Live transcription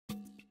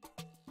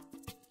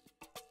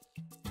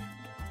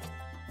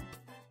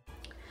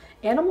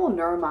Animal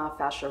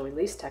neuromyofascial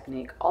release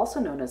technique, also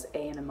known as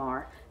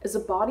ANMR, is a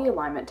body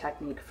alignment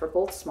technique for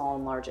both small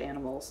and large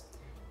animals.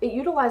 It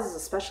utilizes a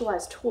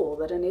specialized tool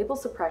that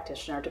enables the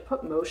practitioner to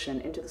put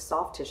motion into the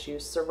soft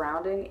tissues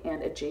surrounding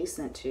and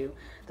adjacent to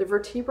the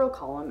vertebral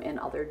column and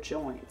other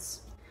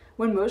joints.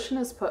 When motion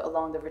is put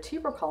along the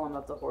vertebral column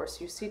of the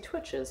horse, you see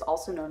twitches,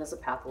 also known as a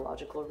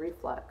pathological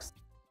reflex.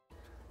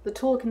 The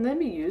tool can then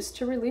be used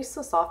to release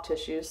the soft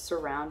tissues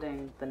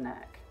surrounding the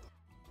neck.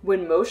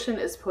 When motion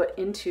is put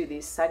into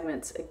these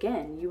segments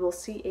again, you will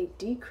see a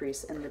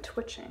decrease in the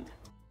twitching.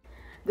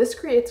 This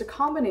creates a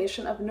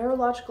combination of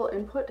neurological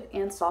input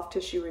and soft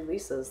tissue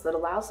releases that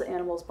allows the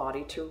animal's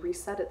body to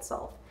reset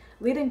itself,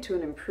 leading to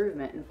an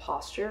improvement in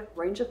posture,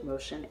 range of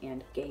motion,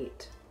 and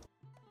gait.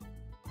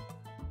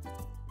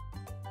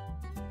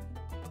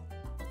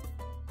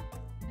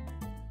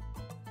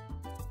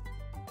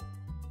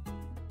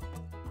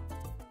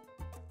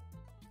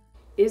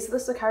 Is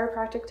this a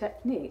chiropractic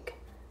technique?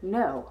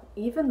 No,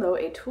 even though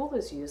a tool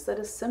is used that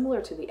is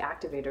similar to the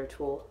activator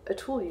tool, a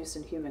tool used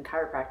in human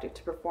chiropractic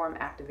to perform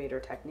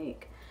activator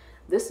technique.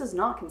 This is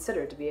not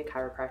considered to be a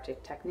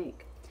chiropractic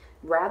technique.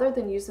 Rather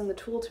than using the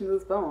tool to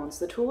move bones,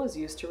 the tool is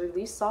used to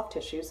release soft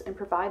tissues and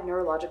provide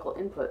neurological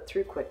input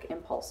through quick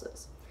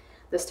impulses.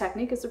 This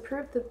technique is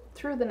approved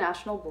through the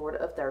National Board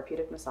of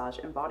Therapeutic Massage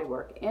and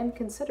Bodywork and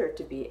considered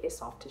to be a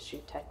soft tissue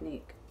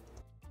technique.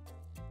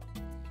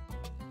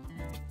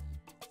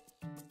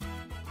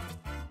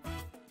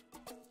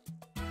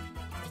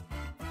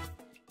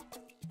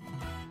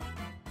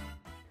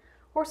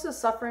 Horses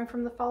suffering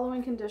from the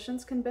following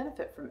conditions can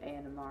benefit from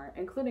ANMR,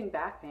 including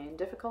back pain,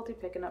 difficulty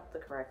picking up the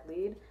correct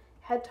lead,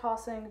 head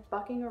tossing,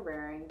 bucking or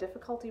rearing,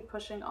 difficulty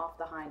pushing off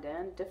the hind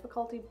end,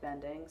 difficulty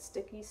bending,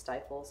 sticky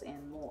stifles,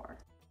 and more.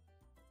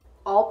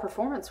 All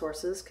performance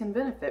horses can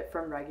benefit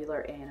from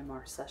regular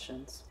ANMR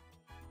sessions.